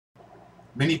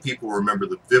Many people remember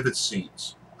the vivid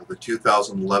scenes of the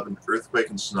 2011 earthquake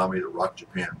and tsunami that rocked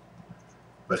Japan.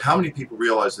 But how many people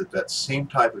realize that that same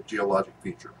type of geologic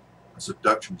feature, a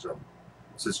subduction zone,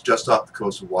 sits just off the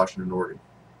coast of Washington, Oregon?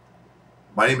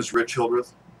 My name is Rich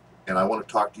Hildreth, and I want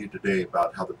to talk to you today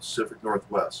about how the Pacific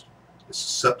Northwest is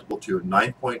susceptible to a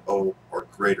 9.0 or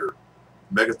greater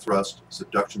megathrust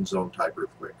subduction zone type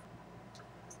earthquake.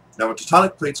 Now, when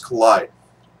tectonic plates collide,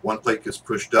 one plate gets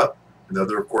pushed up, and the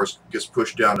other, of course, gets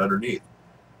pushed down underneath.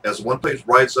 As one plate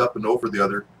rides up and over the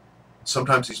other,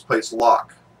 sometimes these plates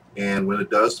lock, and when it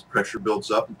does, the pressure builds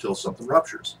up until something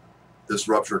ruptures. This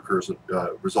rupture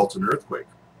results in an earthquake.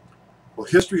 Well,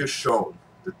 history has shown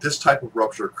that this type of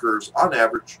rupture occurs on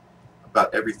average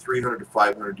about every 300 to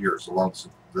 500 years along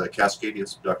the Cascadia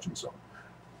Subduction zone.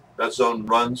 That zone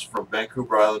runs from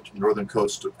Vancouver Island to the northern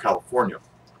coast of California.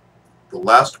 The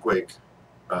last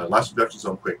subduction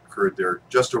zone quake occurred there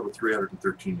just over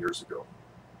 313 years ago.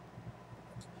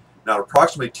 Now, at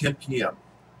approximately 10 p.m.,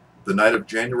 the night of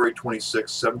January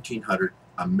 26, 1700,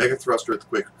 a megathrust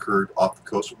earthquake occurred off the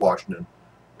coast of Washington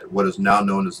at what is now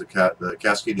known as the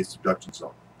Cascadia Subduction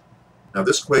zone. Now,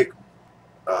 this quake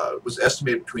was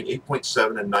estimated between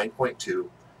 8.7 and 9.2.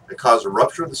 It caused a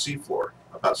rupture of the seafloor,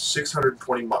 about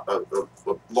 620 miles of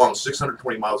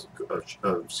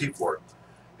seafloor,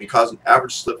 and caused an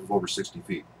average slip of over 60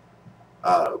 feet.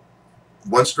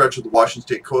 One stretch of the Washington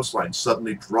State coastline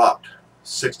suddenly dropped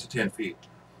 6 to 10 feet.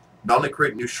 Not only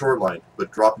create a new shoreline,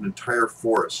 but drop an entire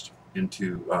forest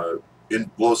into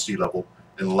below sea level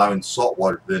and allowing salt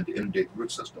water then to inundate the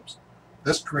root systems.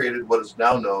 This created what is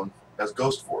now known as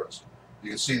ghost forest. You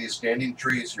can see these standing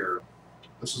trees here.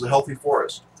 This is a healthy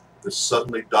forest that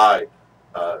suddenly died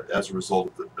as a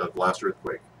result of the last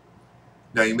earthquake.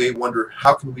 Now, you may wonder,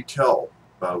 how can we tell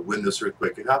when this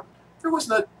earthquake had happened? There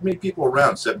wasn't that many people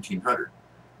around 1700.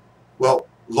 Well,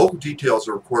 local details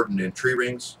are recorded in tree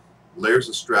rings, layers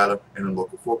of strata, and in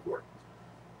local folklore.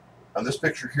 On this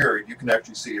picture here, you can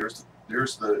actually see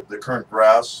here's the current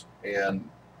grass, and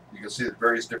you can see the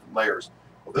various different layers.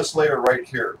 Well, this layer right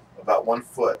here, about 1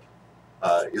 foot,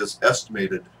 is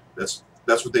estimated. That's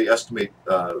what they estimate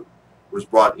was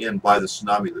brought in by the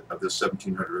tsunami of this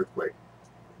 1700 earthquake.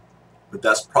 But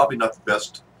that's probably not the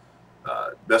best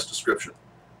description.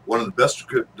 One of the best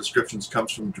descriptions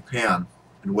comes from Japan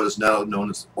in what is now known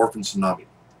as the orphan tsunami.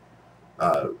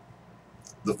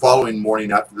 The following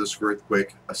morning after this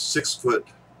earthquake, a 6-foot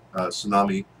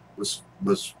tsunami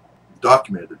was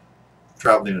documented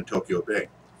traveling in Tokyo Bay.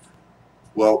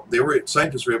 Well,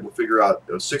 scientists were able to figure out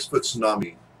a 6-foot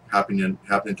tsunami happening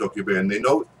in Tokyo Bay, and they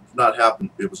know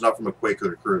it was not from a quake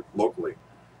that occurred locally.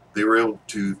 They were able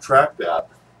to track that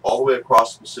all the way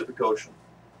across the Pacific Ocean,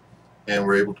 and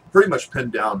were able to pretty much pin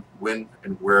down when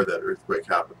and where that earthquake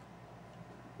happened.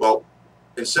 Well,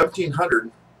 in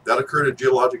 1700, that occurred at a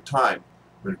geologic time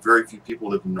when very few people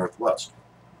lived in the Northwest.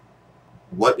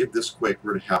 What if this quake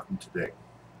were to happen today?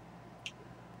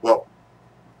 Well,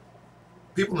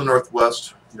 people in the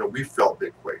Northwest, we've felt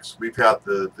big quakes. We've had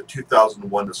the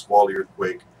 2001 Nisqually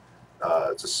earthquake.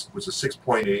 It was a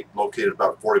 6.8 located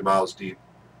about 40 miles deep,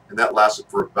 and that lasted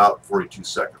for about 42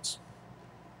 seconds.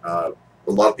 A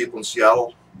lot of people in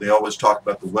Seattle, they always talk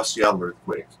about the West Seattle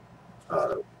earthquake.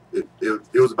 It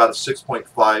was about a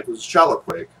 6.5. It was a shallow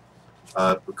quake,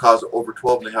 but caused over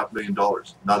 $12.5 million,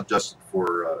 not adjusted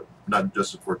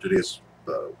for today's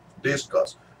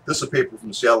cost. This is a paper from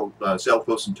the Seattle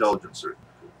Post Intelligencer.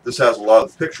 This has a lot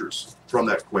of the pictures from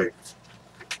that quake.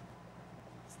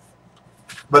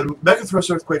 But a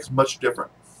megathrust earthquake is much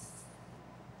different.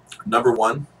 Number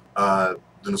one, the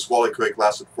Nisqually quake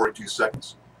lasted 42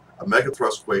 seconds. A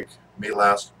megathrust quake may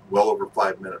last well over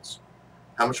 5 minutes.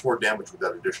 How much more damage would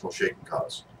that additional shaking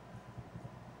cause?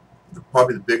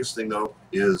 Probably the biggest thing, though,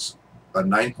 is a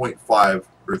 9.5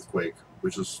 earthquake,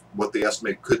 which is what they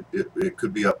estimate it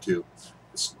could be up to.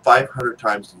 It's 500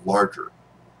 times larger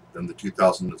than the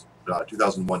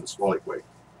 2001 Nisqually quake.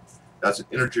 That's an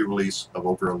energy release of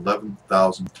over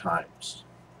 11,000 times.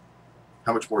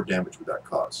 How much more damage would that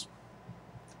cause?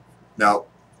 Now,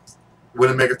 when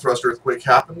a megathrust earthquake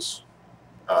happens,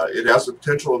 it has the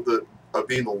potential of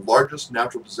being the largest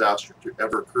natural disaster to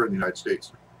ever occur in the United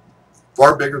States.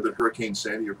 Far bigger than Hurricane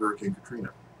Sandy or Hurricane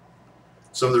Katrina.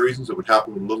 Some of the reasons it would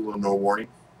happen with little or no warning.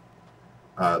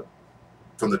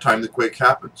 From the time the quake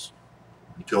happens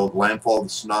until the landfall of the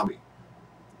tsunami,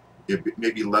 it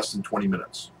may be less than 20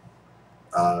 minutes.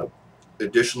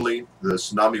 Additionally, the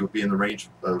tsunami would be in the range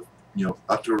of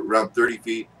up to around 30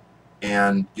 feet,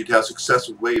 and you'd have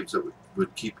successive waves that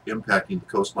would keep impacting the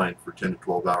coastline for 10 to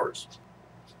 12 hours.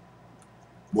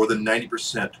 More than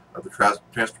 90% of the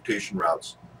transportation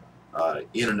routes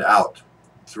in and out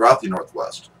throughout the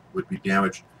Northwest would be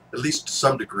damaged at least to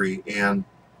some degree, and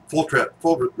full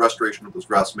restoration of those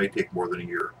routes may take more than a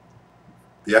year.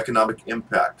 The economic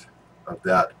impact of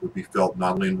that would be felt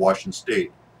not only in Washington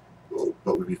State,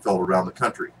 but would be felt around the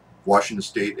country. Washington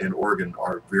State and Oregon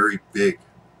are very big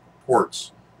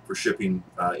ports for shipping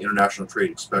international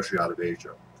trade, especially out of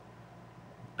Asia.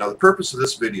 Now, the purpose of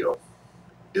this video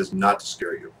is not to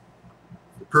scare you.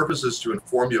 The purpose is to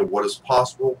inform you of what is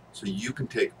possible so you can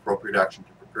take appropriate action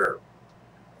to prepare.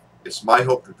 It's my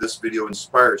hope that this video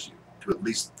inspires you to at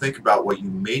least think about what you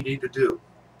may need to do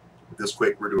if this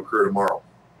quake were to occur tomorrow.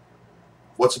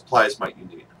 What supplies might you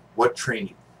need? What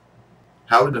training?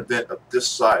 How would an event of this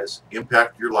size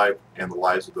impact your life and the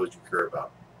lives of those you care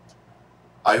about?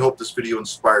 I hope this video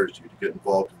inspires you to get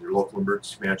involved in your local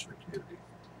emergency management community.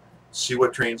 See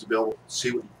what training is available,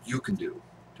 see what you can do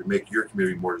to make your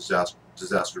community more disaster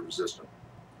resistant.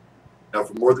 Now,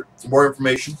 for more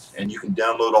information, and you can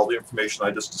download all the information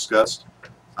I just discussed,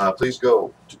 please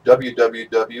go to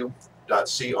www.crew.org.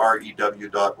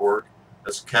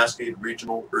 That's Cascade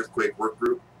Regional Earthquake Work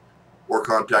Group, or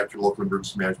contact your local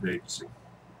emergency management agency.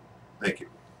 Thank you.